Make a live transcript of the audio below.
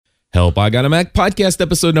Help, I Got a Mac podcast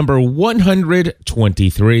episode number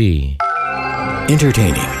 123.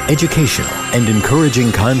 Entertaining, educational, and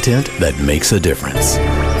encouraging content that makes a difference.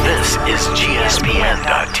 This is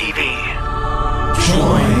GSPN.TV.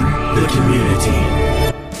 Join the community.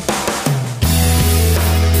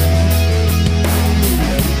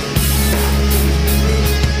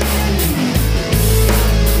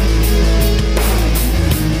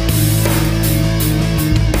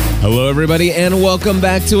 Hello, everybody, and welcome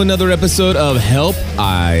back to another episode of Help,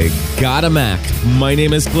 I Got a Mac. My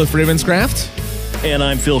name is Cliff Ravenscraft. And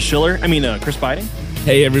I'm Chris Biding.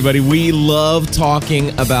 Hey, everybody. We love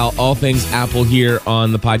talking about all things Apple here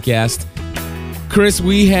on the podcast. Chris,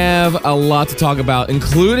 we have a lot to talk about,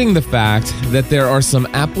 including the fact that there are some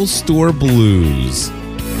Apple Store blues.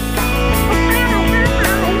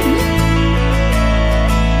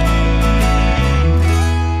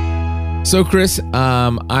 So, Chris,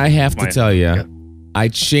 I have to tell you, I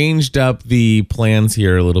changed up the plans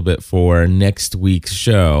here a little bit for next week's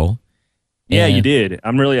show. Yeah, you did.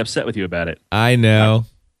 I'm really upset with you about it. I know.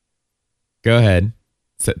 Go ahead.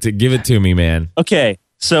 Give it to me, man. Okay.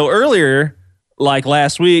 So earlier, like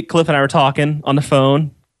last week, Cliff and I were talking on the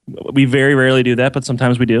phone. We very rarely do that, but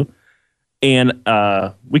sometimes we do. And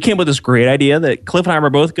we came up with this great idea that Cliff and I were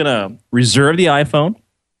both going to reserve the iPhone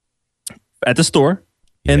at the store.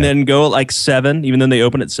 And then go at like 7, even though they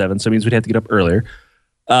open at 7. So it means we'd have to get up earlier.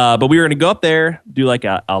 But we were going to go up there, do like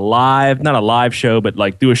a live, not a live show, but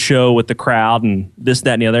like do a show with the crowd and this,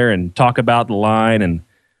 that, and the other, and talk about the line and,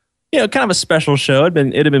 you know, kind of a special show.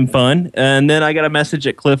 It'd have been fun. And then I got a message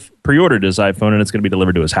that Cliff pre-ordered his iPhone and it's going to be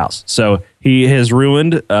delivered to his house. So he has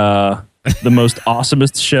ruined the most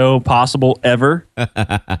awesomest show possible ever.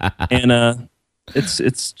 And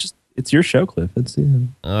it's your show, Cliff. If you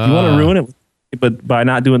want to ruin it, but by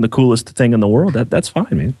not doing the coolest thing in the world, that's fine,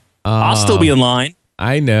 man. I'll still be in line.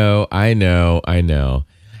 I know. I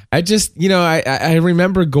just, I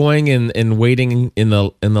remember going and waiting in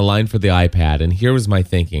the line for the iPad, and here was my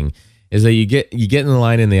thinking: is that you get in the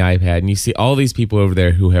line in the iPad, and you see all these people over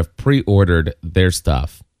there who have pre-ordered their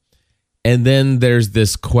stuff, and then there's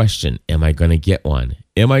this question: Am I going to get one?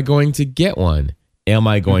 Am I going to get one? Am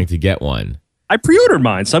I going to get one? I pre-ordered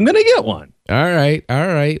mine, so I'm going to get one. All right.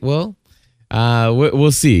 Well.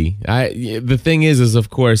 We'll see. The thing is of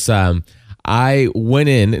course, I went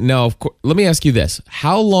in. Now, of course, let me ask you this: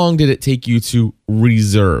 how long did it take you to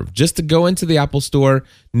reserve? Just to go into the Apple Store,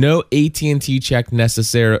 no AT&T check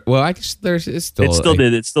necessary. Well, I guess it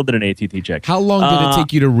still did an AT&T check. How long did it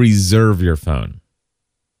take you to reserve your phone?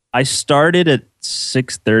 I started at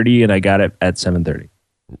 6:30 and I got it at 7:30.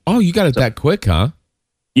 Oh, you got it that quick, huh?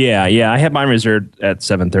 Yeah. I had mine reserved at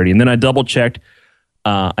 7:30, and then I double checked.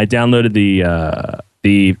 I downloaded the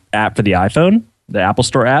app for the iPhone, the Apple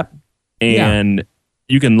Store app, and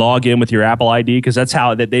you can log in with your Apple ID, because that's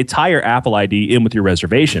how they tie your Apple ID in with your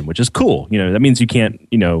reservation, which is cool. You know, that means you can't,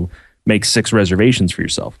 make 6 reservations for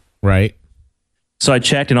yourself. Right. So I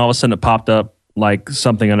checked, and all of a sudden it popped up like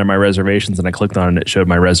something under my reservations, and I clicked on it, and it showed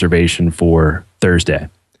my reservation for Thursday.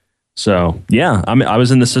 So yeah, I was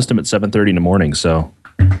in the system at 7:30 in the morning. So.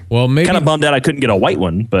 Well, maybe kind of bummed out I couldn't get a white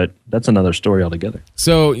one, but that's another story altogether.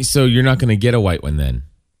 So you're not going to get a white one then?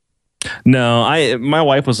 No, my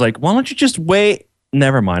wife was like, "Why don't you just wait?"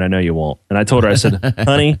 Never mind, I know you won't. And I told her, I said,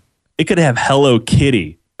 "Honey, it could have Hello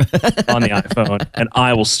Kitty on the iPhone, and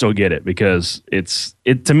I will still get it, because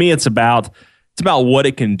to me it's about what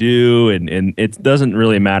it can do, and it doesn't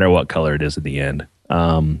really matter what color it is at the end."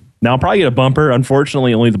 Now I'll probably get a bumper.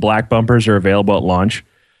 Unfortunately, only the black bumpers are available at launch.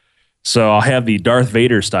 So I'll have the Darth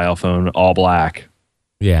Vader style phone, all black.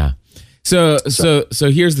 Yeah. So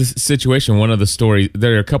here's the situation. One of the stories,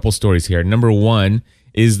 there are a couple stories here. Number one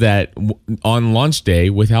is that on launch day,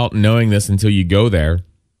 without knowing this until you go there,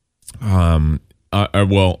 on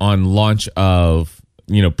launch of,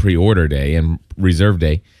 pre-order day and reserve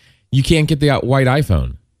day, you can't get the white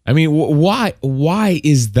iPhone. I mean, why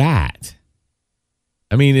is that?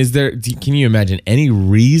 I mean, can you imagine any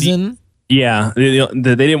reason? Yeah, they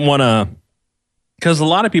didn't want to, because a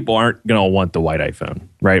lot of people aren't going to want the white iPhone,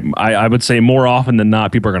 right? I would say more often than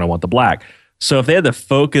not, people are going to want the black. So if they had to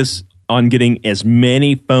focus on getting as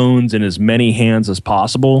many phones in as many hands as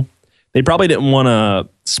possible, they probably didn't want to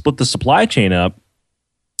split the supply chain up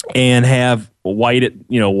and have white,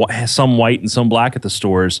 some white and some black at the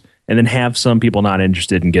stores, and then have some people not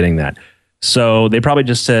interested in getting that. So they probably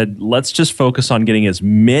just said, let's just focus on getting as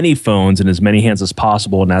many phones in as many hands as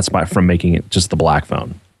possible, and that's from making it just the black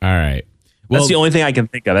phone. All right. Well, that's the only thing I can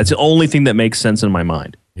think of. That's the only thing that makes sense in my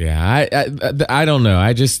mind. Yeah, I don't know.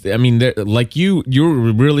 Like you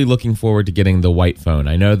were really looking forward to getting the white phone.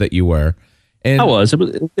 I know that you were. And I was. It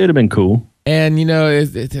would have been cool. And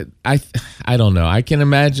I don't know. I can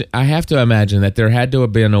imagine. I have to imagine that there had to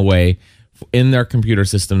have been a way in their computer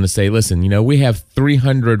system to say, listen, we have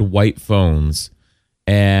 300 white phones,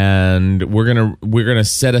 and we're gonna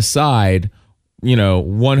set aside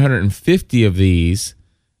 150 of these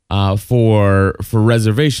for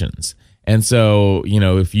reservations. And so,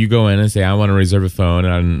 if you go in and say, I want to reserve a phone,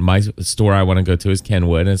 and my store I want to go to is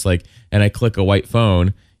Kenwood, and it's like, and I click a white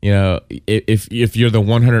phone, if you're the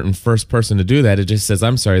 101st person to do that, it just says,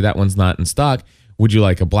 I'm sorry, that one's not in stock. Would you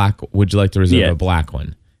like to reserve a black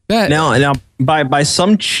one? Now, by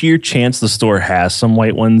some sheer chance the store has some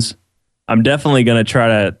white ones, I'm definitely going to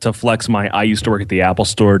try to flex I used to work at the Apple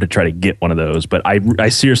store to try to get one of those, but I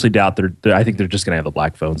seriously doubt I think they're just going to have the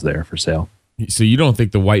black phones there for sale. So you don't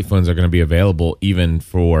think the white phones are going to be available even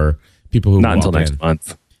for people who not until next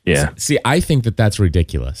month? Yeah. See, I think that's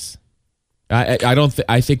ridiculous. I don't.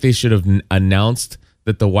 I think they should have announced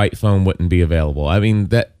that the white phone wouldn't be available. I mean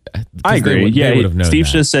that. I agree. They would have known. Steve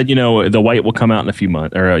should have said, the white will come out in a few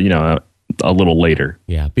months, or a little later.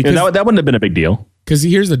 Yeah, because that wouldn't have been a big deal. Because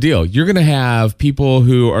here's the deal: you're going to have people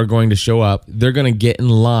who are going to show up. They're going to get in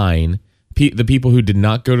line. The people who did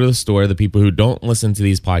not go to the store, the people who don't listen to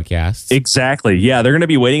these podcasts. Exactly. Yeah, they're going to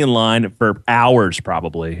be waiting in line for hours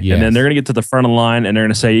probably. Yes. And then they're going to get to the front of the line and they're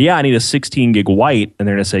going to say, yeah, I need a 16 gig white. And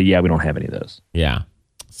they're going to say, yeah, we don't have any of those. Yeah.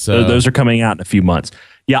 So those are coming out in a few months.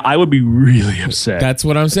 Yeah, I would be really upset. That's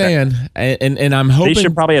what I'm saying. And I'm hoping. They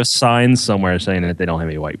should probably have signs somewhere saying that they don't have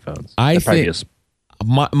any white phones. I think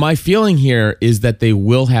my feeling here is that they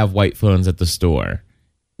will have white phones at the store,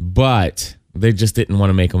 but they just didn't want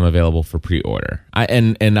to make them available for pre-order.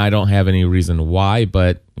 And I don't have any reason why,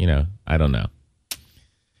 but I don't know.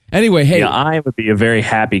 Anyway, hey, I would be a very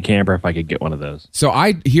happy camper if I could get one of those. So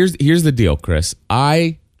here's the deal, Chris.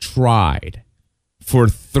 I tried for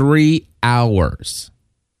 3 hours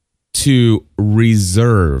to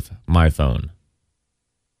reserve my phone.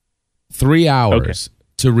 3 hours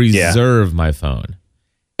to reserve my phone.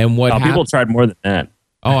 And what people tried more than that.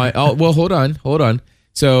 Well, hold on.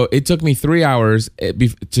 So it took me 3 hours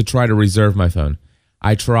to try to reserve my phone.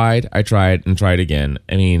 I tried and tried again.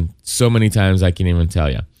 I mean, so many times I can't even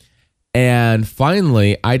tell you. And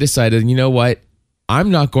finally, I decided, you know what?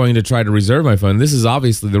 I'm not going to try to reserve my phone. This is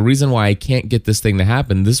obviously the reason why I can't get this thing to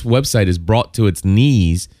happen. This website is brought to its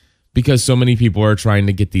knees because so many people are trying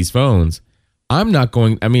to get these phones. I'm not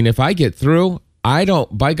going. I mean, if I get through, I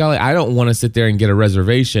don't want to sit there and get a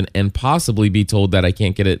reservation and possibly be told that I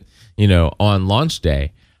can't get it, on launch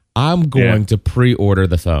day. I'm going to pre-order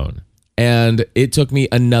the phone. And it took me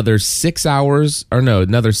another 7 hours on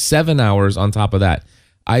top of that.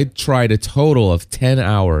 I tried a total of 10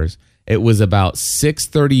 hours. It was about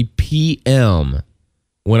 6:30 p.m.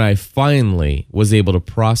 when I finally was able to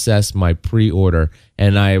process my pre-order.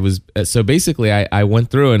 And I went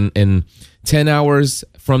through and in 10 hours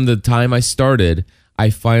from the time I started, I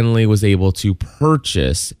finally was able to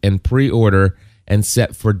purchase and pre-order and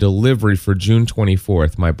set for delivery for June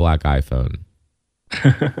 24th, my black iPhone.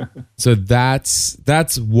 So that's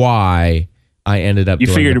why I ended up. You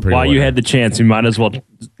figured while you had the chance, you might as well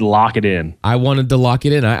lock it in. I wanted to lock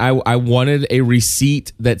it in. I wanted a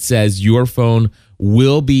receipt that says your phone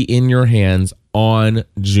will be in your hands on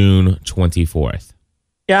June 24th.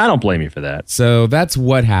 Yeah, I don't blame you for that. So that's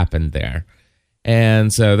what happened there.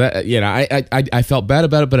 And so that, I felt bad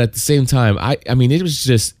about it, but at the same time, I mean, it was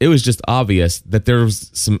just obvious that there was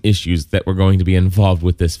some issues that were going to be involved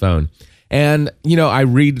with this phone. And, I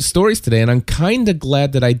read stories today and I'm kind of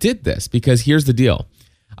glad that I did this because here's the deal.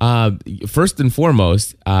 First and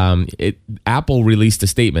foremost, Apple released a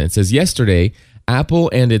statement. It says yesterday, Apple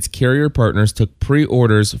and its carrier partners took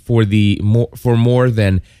pre-orders for more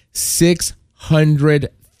than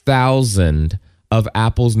 600,000 of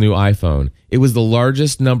Apple's new iPhone. It was the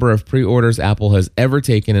largest number of pre-orders Apple has ever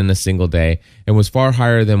taken in a single day and was far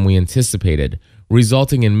higher than we anticipated,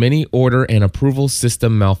 resulting in many order and approval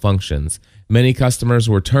system malfunctions. Many customers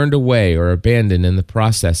were turned away or abandoned the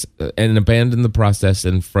process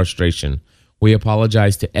in frustration. We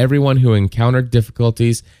apologize to everyone who encountered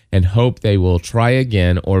difficulties and hope they will try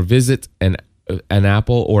again or visit an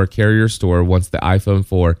Apple or carrier store once the iPhone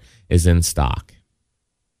 4 is in stock.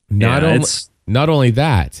 Not only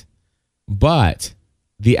that, but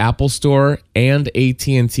the Apple Store and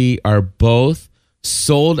AT&T are both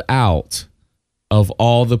sold out of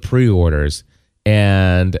all the pre-orders.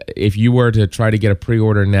 And if you were to try to get a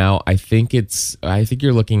pre-order now, I think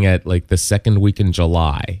you're looking at like the second week in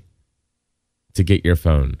July to get your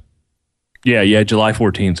phone. Yeah, July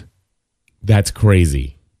 14th. That's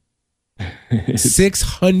crazy.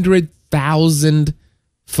 600,000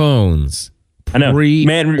 phones I know,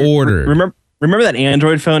 man. Pre-ordered. Remember that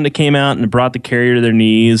Android phone that came out and brought the carrier to their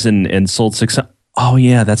knees and sold 600? Oh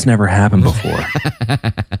yeah, that's never happened before.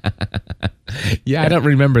 Yeah, I don't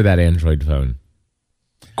remember that Android phone.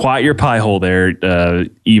 Quiet your pie hole there,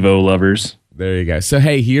 Evo lovers. There you go. So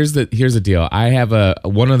hey, here's the deal. I have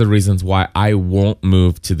one of the reasons why I won't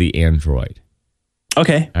move to the Android.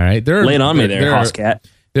 Okay. All right. Lay it on me there, Hosscat.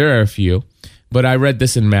 There are a few, but I read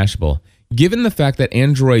this in Mashable. Given the fact that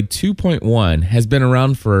Android 2.1 has been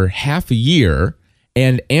around for half a year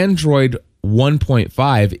and Android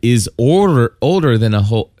 1.5 is older than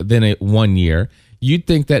a 1 year, you'd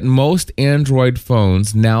think that most Android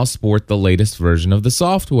phones now sport the latest version of the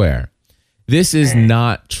software. This is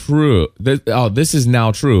not true. This is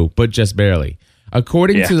now true, but just barely.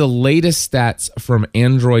 According to the latest stats from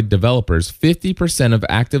Android developers, 50% of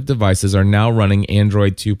active devices are now running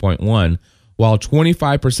Android 2.1, while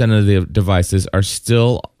 25% of the devices are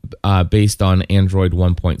still based on Android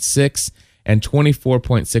 1.6, and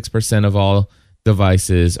 24.6% of all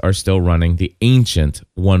devices are still running the ancient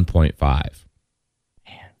 1.5.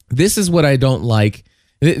 This is what I don't like.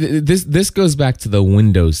 This goes back to the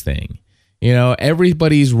Windows thing. You know,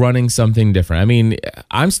 everybody's running something different. I mean,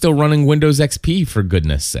 I'm still running Windows XP for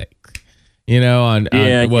goodness sake. You know,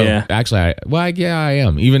 actually, I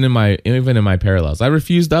am. Even in my Parallels, I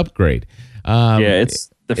refuse to upgrade. It's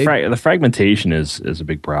the fragmentation is a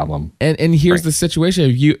big problem. And here's the situation: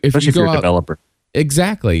 if you're a developer,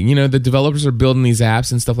 exactly. You know, the developers are building these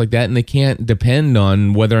apps and stuff like that, and they can't depend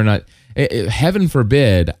on whether or not. Heaven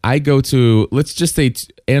forbid, I go to, let's just say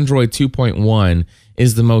Android 2.1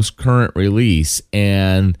 is the most current release,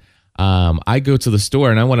 and I go to the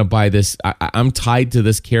store and I want to buy this. I'm tied to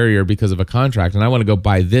this carrier because of a contract, and I want to go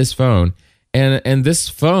buy this phone, and this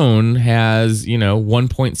phone has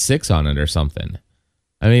 1.6 on it or something.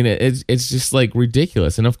 I mean, it's just like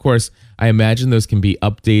ridiculous. And of course, I imagine those can be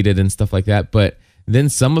updated and stuff like that, but then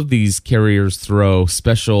some of these carriers throw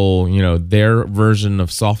special, their version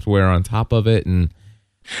of software on top of it, and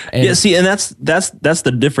see, and that's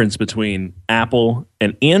the difference between Apple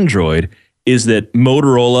and Android is that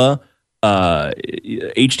Motorola,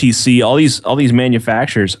 HTC, all these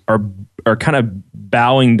manufacturers are kind of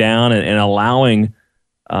bowing down and allowing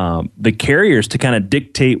the carriers to kind of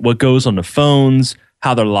dictate what goes on the phones,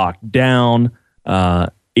 how they're locked down,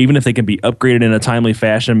 even if they can be upgraded in a timely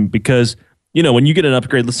fashion, because when you get an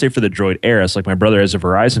upgrade, let's say for the Droid Ares, like my brother has a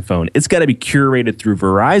Verizon phone, it's got to be curated through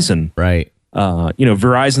Verizon. Right.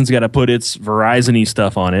 Verizon's got to put its Verizon-y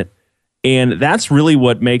stuff on it. And that's really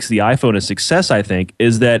what makes the iPhone a success, I think,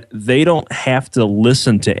 is that they don't have to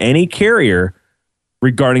listen to any carrier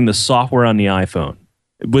regarding the software on the iPhone,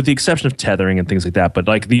 with the exception of tethering and things like that. But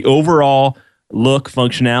like the overall look,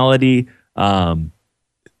 functionality,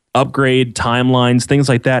 upgrade, timelines, things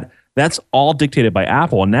like that, that's all dictated by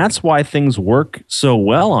Apple, and that's why things work so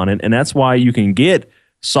well on it, and that's why you can get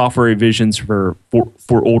software revisions for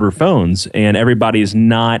older phones, and everybody is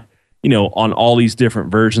not, on all these different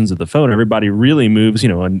versions of the phone. Everybody really moves,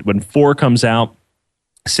 and when 4 comes out,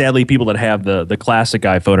 sadly, people that have the classic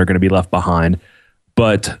iPhone are going to be left behind,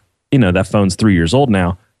 but, that phone's 3 years old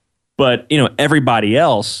now, but, everybody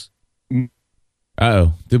else.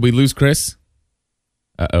 Uh-oh, did we lose Chris?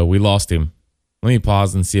 Uh-oh, we lost him. Let me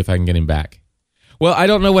pause and see if I can get him back. Well, I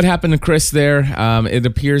don't know what happened to Chris there. It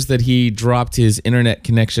appears that he dropped his internet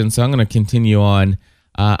connection, so I'm going to continue on.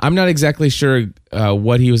 I'm not exactly sure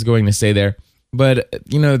what he was going to say there, but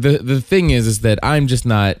the thing is that I'm just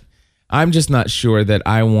not sure that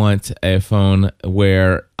I want a phone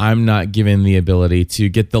where I'm not given the ability to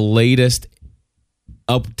get the latest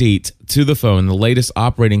update to the phone, the latest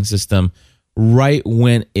operating system, right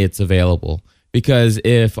when it's available. Because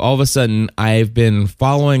if all of a sudden I've been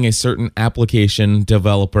following a certain application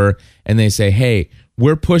developer and they say, "Hey,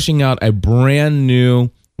 we're pushing out a brand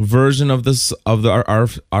new version of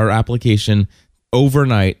our application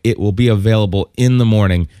overnight. It will be available in the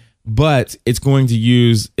morning, but it's going to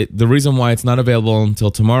use it." The reason why it's not available until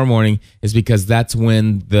tomorrow morning is because that's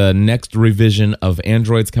when the next revision of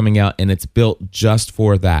Android's coming out, and it's built just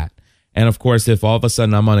for that. And of course, if all of a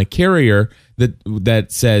sudden I'm on a carrier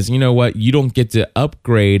that says, you know what, you don't get to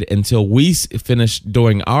upgrade until we finish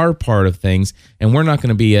doing our part of things, and we're not going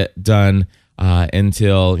to be done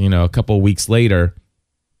until a couple of weeks later,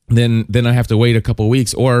 then I have to wait a couple of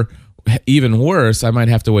weeks, or even worse, I might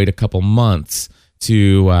have to wait a couple months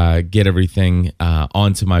to get everything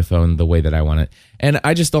onto my phone the way that I want it. And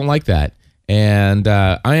I just don't like that. And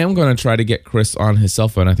I am going to try to get Chris on his cell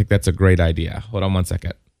phone. I think that's a great idea. Hold on one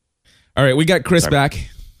second. All right, we got Chris back.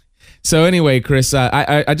 So anyway, Chris,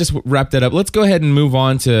 I just wrapped that up. Let's go ahead and move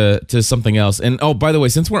on to something else. And oh, by the way,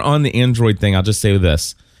 since we're on the Android thing, I'll just say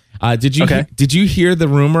this. Did you hear the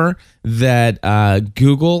rumor that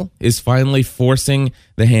Google is finally forcing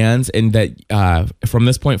the hands, and that from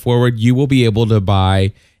this point forward, you will be able to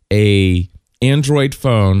buy a Android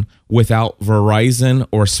phone without Verizon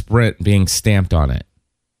or Sprint being stamped on it?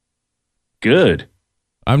 Good.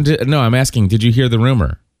 I'm asking, did you hear the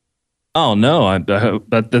rumor? Oh, no,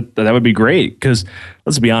 that would be great, because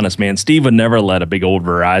let's be honest, man, Steve would never let a big old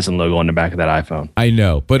Verizon logo on the back of that iPhone. I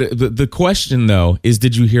know, but the question, though, is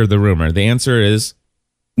did you hear the rumor? The answer is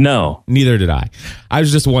no. Neither did I. I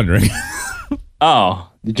was just wondering.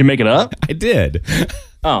 Oh, did you make it up? I did.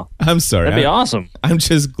 Oh, I'm sorry. That'd be awesome. I'm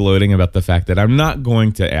just gloating about the fact that I'm not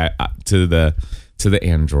going to the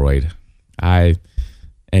Android.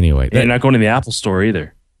 Anyway. You're not going to the Apple store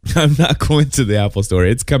either. I'm not going to the Apple store.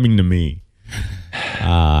 It's coming to me.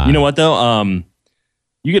 You know what, though?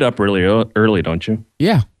 You get up early, don't you?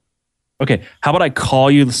 Yeah. Okay. How about I call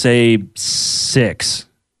you, say, 6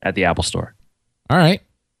 at the Apple store? All right.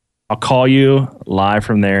 I'll call you live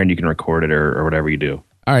from there, and you can record it or whatever you do.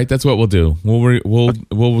 All right. That's what we'll do.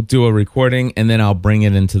 We'll do a recording, and then I'll bring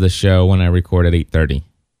it into the show when I record at 8:30.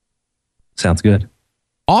 Sounds good.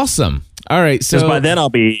 Awesome. All right, so because by then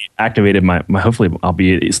I'll be activated. My hopefully I'll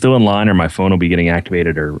be still in line, or my phone will be getting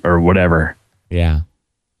activated, or whatever. Yeah.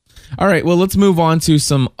 All right. Well, let's move on to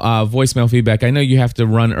some voicemail feedback. I know you have to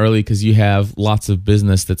run early because you have lots of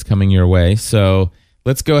business that's coming your way. So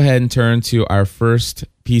let's go ahead and turn to our first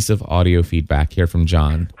piece of audio feedback here from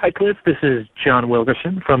John. Hi, Cliff. This is John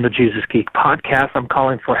Wilkerson from the Jesus Geek podcast. I'm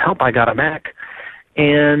calling for help. I got a Mac.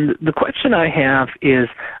 And the question I have is,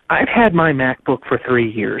 I've had my MacBook for 3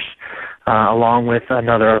 years, along with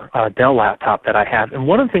another Dell laptop that I have. And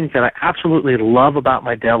one of the things that I absolutely love about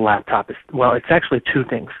my Dell laptop is, well, it's actually two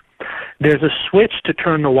things. There's a switch to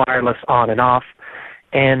turn the wireless on and off,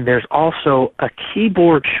 and there's also a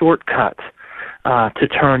keyboard shortcut to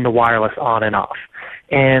turn the wireless on and off.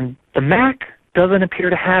 And the Mac doesn't appear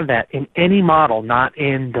to have that in any model, not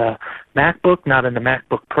in the MacBook, not in the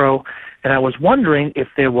MacBook Pro. And I was wondering if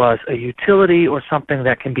there was a utility or something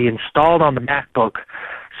that can be installed on the MacBook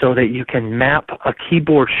so that you can map a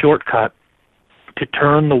keyboard shortcut to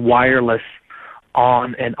turn the wireless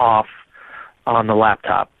on and off on the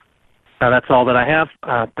laptop. Now, that's all that I have.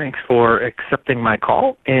 Thanks for accepting my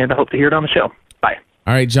call, and I hope to hear it on the show. Bye.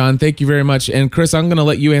 All right, John, thank you very much. And Chris, I'm going to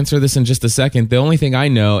let you answer this in just a second. The only thing I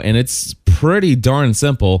know, and it's pretty darn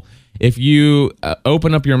simple, if you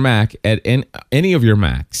open up your Mac at any of your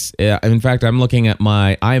Macs, in fact, I'm looking at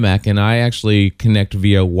my iMac, and I actually connect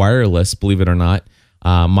via wireless, believe it or not,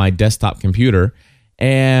 my desktop computer.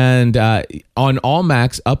 And on all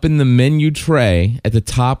Macs, up in the menu tray at the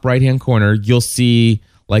top right-hand corner, you'll see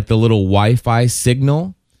like the little Wi-Fi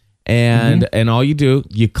signal. And all you do,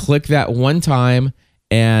 you click that one time,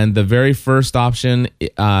 and the very first option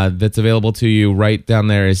that's available to you right down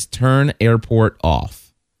there is turn airport off.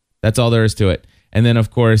 That's all there is to it. And then,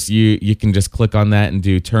 of course, you can just click on that and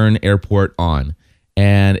do turn airport on.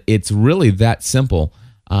 And it's really that simple.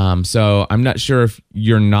 So I'm not sure if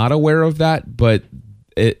you're not aware of that, but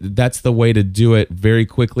that's the way to do it very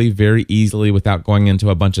quickly, very easily without going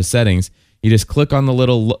into a bunch of settings. You just click on the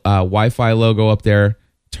little Wi-Fi logo up there,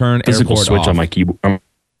 turn physical airport switch off. on my keyboard.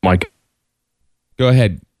 Go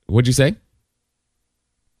ahead. What'd you say?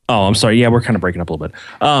 Oh, I'm sorry. Yeah, we're kind of breaking up a little bit.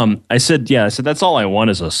 I said that's all I want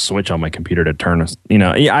is a switch on my computer to turn. I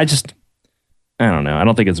don't know. I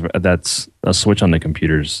don't think that's a switch on the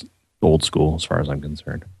computer's old school as far as I'm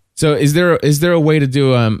concerned. So is there a way to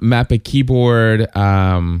do map a keyboard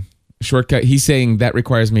shortcut? He's saying that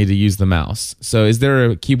requires me to use the mouse. So is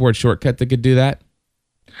there a keyboard shortcut that could do that?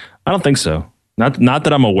 I don't think so. Not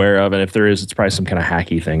that I'm aware of, and if there is, it's probably some kind of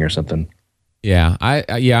hacky thing or something. Yeah,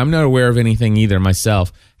 I'm not aware of anything either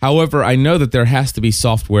myself. However, I know that there has to be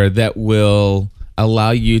software that will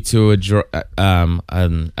allow you to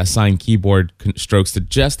assign keyboard strokes to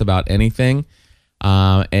just about anything.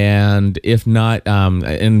 And if not,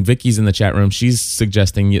 and Vicky's in the chat room, she's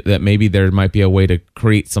suggesting that maybe there might be a way to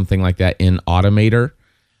create something like that in Automator.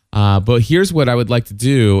 But here's what I would like to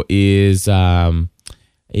do is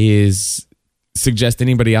suggest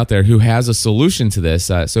anybody out there who has a solution to this.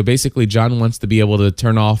 So basically, John wants to be able to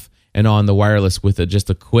turn off and on the wireless with just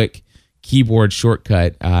a quick keyboard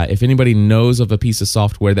shortcut. If anybody knows of a piece of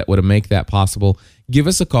software that would make that possible, give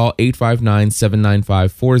us a call,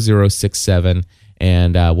 859-795-4067,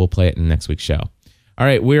 and we'll play it in next week's show. All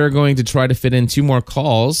right, we are going to try to fit in 2 more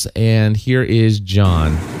calls, and here is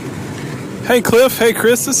John. Hey, Cliff. Hey,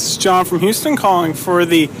 Chris. This is John from Houston calling for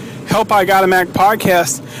the Help I Got a Mac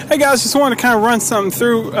podcast. Hey guys, just wanted to kind of run something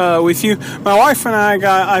through with you. My wife and I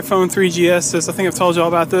got iPhone 3GS. I think I've told you all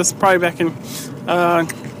about this probably back in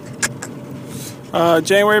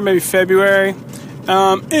January, maybe February.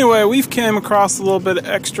 Anyway, we've came across a little bit of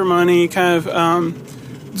extra money, kind of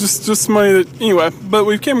just money that, anyway, but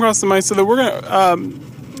we've came across the money so that we're going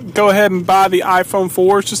to go ahead and buy the iPhone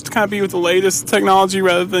 4 just to kind of be with the latest technology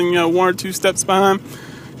rather than, one or two steps behind.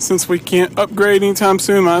 Since we can't upgrade anytime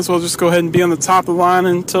soon, might as well just go ahead and be on the top of the line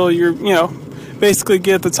until you're, basically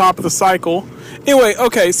get at the top of the cycle. Anyway,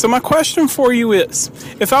 okay, so my question for you is,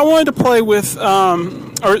 if I wanted to play with,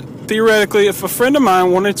 or theoretically, if a friend of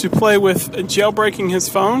mine wanted to play with jailbreaking his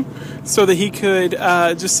phone so that he could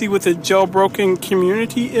just see what the jailbroken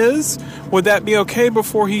community is, would that be okay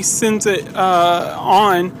before he sends it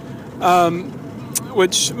on?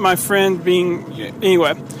 Which my friend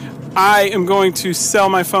anyway, I am going to sell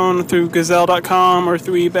my phone through Gazelle.com or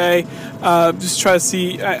through eBay, just try to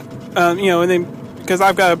see, and then because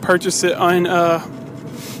I've got to purchase it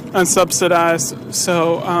unsubsidized.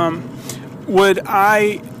 So, would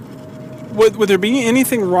there be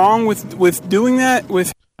anything wrong with doing that?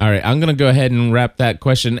 All right, I'm going to go ahead and wrap that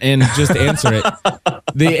question and just answer it.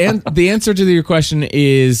 The answer to your question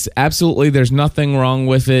is absolutely. There's nothing wrong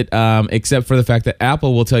with it, except for the fact that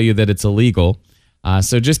Apple will tell you that it's illegal.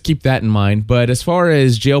 So just keep that in mind. But as far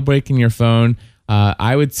as jailbreaking your phone,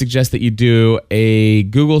 I would suggest that you do a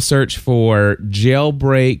Google search for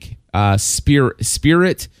jailbreak,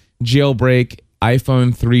 Spirit jailbreak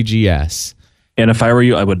iPhone 3GS. And if I were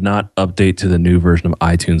you, I would not update to the new version of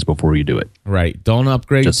iTunes before you do it. Right. Don't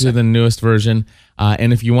upgrade to the newest version.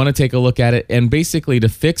 And if you want to take a look at it, and basically to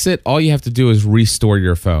fix it, all you have to do is restore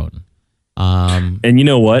your phone. And you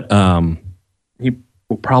know what? You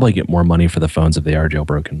will probably get more money for the phones if they are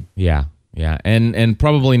jailbroken. Yeah. And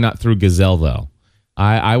probably not through Gazelle, though.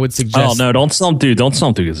 I would suggest... Oh, no, don't sell them through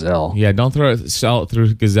Gazelle. Yeah, don't sell it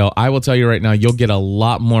through Gazelle. I will tell you right now, you'll get a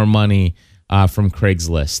lot more money from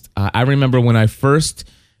Craigslist. I remember when I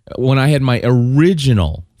had my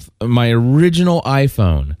original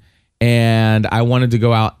iPhone, and I wanted to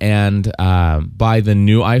go out and buy the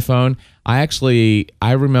new iPhone. I can't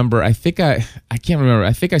remember. I think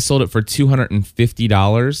I sold it for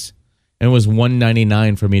 $250, and it was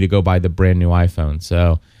 $199 for me to go buy the brand new iPhone.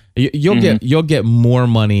 So you'll get more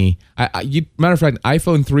money. Matter of fact,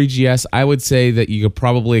 iPhone 3GS, I would say that you could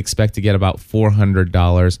probably expect to get about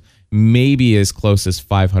 $400, maybe as close as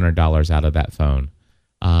 $500 out of that phone.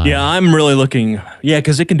 Yeah, I'm really looking. Yeah,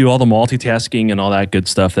 because it can do all the multitasking and all that good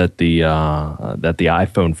stuff that the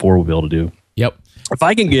iPhone 4 will be able to do. Yep. If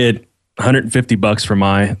I can get $150 for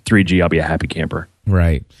my 3G, I'll be a happy camper.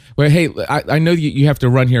 Right. Well, hey, I know you have to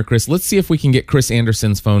run here, Chris. Let's see if we can get Chris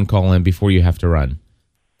Anderson's phone call in before you have to run.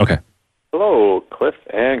 Okay. Hello, Cliff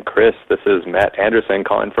and Chris. This is Matt Anderson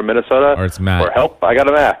calling from Minnesota. Or it's Matt. For help, I got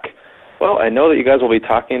a Mac. Well, I know that you guys will be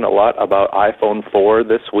talking a lot about iPhone 4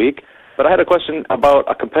 this week, but I had a question about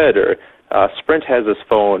a competitor. Sprint has this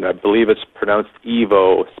phone. I believe it's pronounced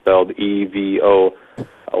Evo, spelled E-V-O.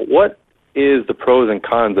 What is the pros and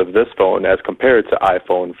cons of this phone as compared to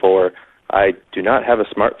iPhone 4? I do not have a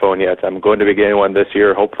smartphone yet. I'm going to be getting one this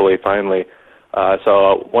year, hopefully, finally.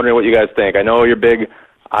 So wondering what you guys think. I know you're big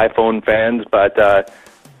iPhone fans, but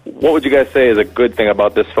what would you guys say is a good thing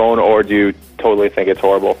about this phone, or do you totally think it's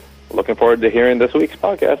horrible? Looking forward to hearing this week's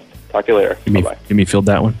podcast. Talk to you later. Bye-bye. Give me field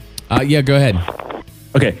that one. Yeah, go ahead.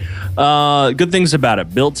 Okay. Good things about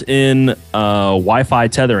it. Built-in Wi-Fi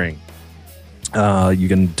tethering. You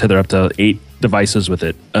can tether up to 8 devices with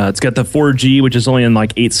it. It's got the 4G, which is only in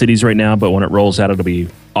like 8 cities right now, but when it rolls out, it'll be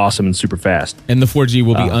awesome and super fast. And the 4G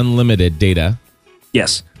will be unlimited data.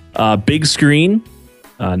 Yes. Big screen.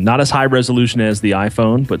 Not as high resolution as the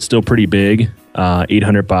iPhone, but still pretty big.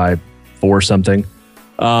 800 by 4 something.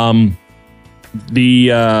 The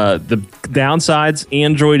downsides,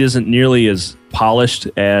 Android isn't nearly as polished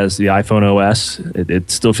as the iPhone OS.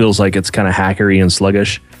 It still feels like it's kind of hackery and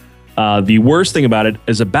sluggish. The worst thing about it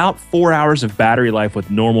is about 4 hours of battery life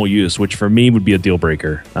with normal use, which for me would be a deal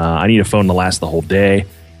breaker. I need a phone to last the whole day.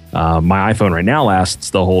 My iPhone right now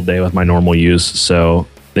lasts the whole day with my normal use. So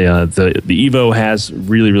the Evo has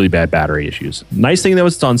really, really bad battery issues. Nice thing though,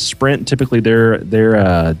 it's on Sprint. Typically their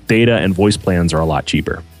data and voice plans are a lot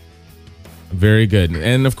cheaper. Very good.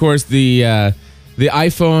 And of course the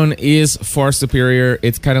iPhone is far superior.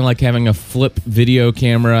 It's kind of like having a flip video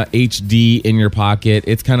camera HD in your pocket.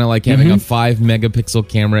 It's kind of like having a 5 megapixel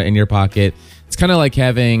camera in your pocket. It's kind of like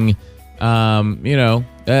having and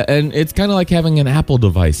it's kind of like having an Apple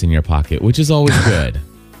device in your pocket, which is always good.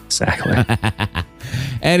 Exactly.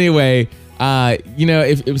 Anyway,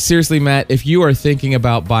 if seriously, Matt, if you are thinking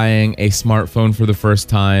about buying a smartphone for the first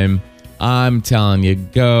time, I'm telling you,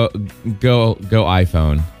 go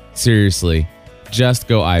iPhone. Seriously, just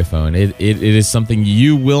go iPhone. It is something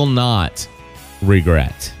you will not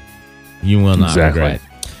regret. You will not regret.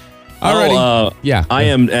 Alrighty. Yeah. I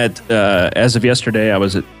am at, as of yesterday, I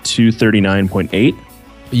was at 239.8.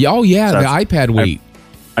 Oh, yeah, So the iPad weight.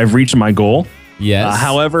 I've reached my goal. Yes.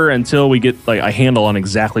 However, until we get like a handle on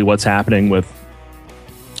exactly what's happening with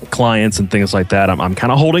clients and things like that, I'm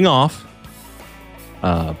kind of holding off.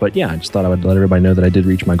 But yeah, I just thought I would let everybody know that I did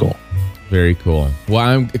reach my goal. Very cool.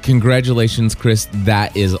 Well, congratulations, Chris.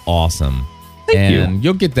 That is awesome. Thank you.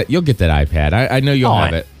 You'll get that iPad. I know you'll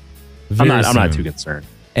have it. I'm not too concerned.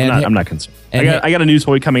 I'm not concerned. And I got a new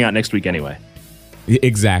toy coming out next week anyway.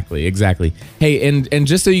 Exactly. Hey, and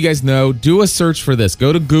just so you guys know, do a search for this.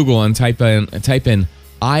 Go to Google and type in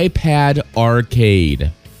iPad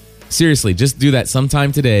Arcade. Seriously, just do that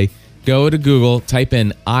sometime today. Go to Google, type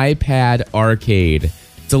in iPad Arcade.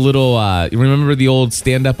 It's a little, remember the old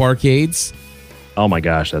stand-up arcades? Oh my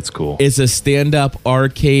gosh, that's cool. It's a stand-up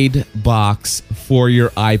arcade box for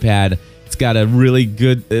your iPad. It's got a really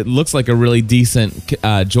good, it looks like a really decent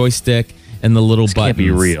joystick and the little buttons. Can't be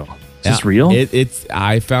real. Is this real?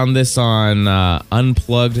 I found this on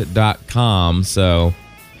unplugged.com, so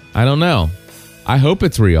I don't know. I hope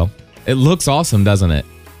it's real. It looks awesome, doesn't it?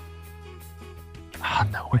 Oh,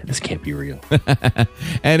 no way. This can't be real.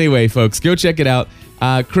 Anyway, folks, go check it out.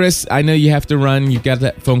 Chris, I know you have to run. You've got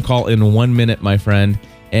that phone call in 1 minute, my friend.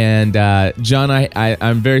 And John,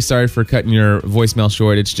 I'm very sorry for cutting your voicemail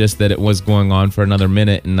short. It's just that it was going on for another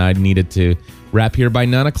minute, and I needed to wrap here by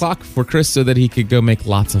 9 o'clock for Chris so that he could go make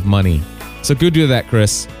lots of money. So go do that,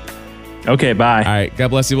 Chris. Okay, bye. All right, God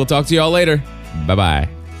bless you. We'll talk to you all later. Bye-bye.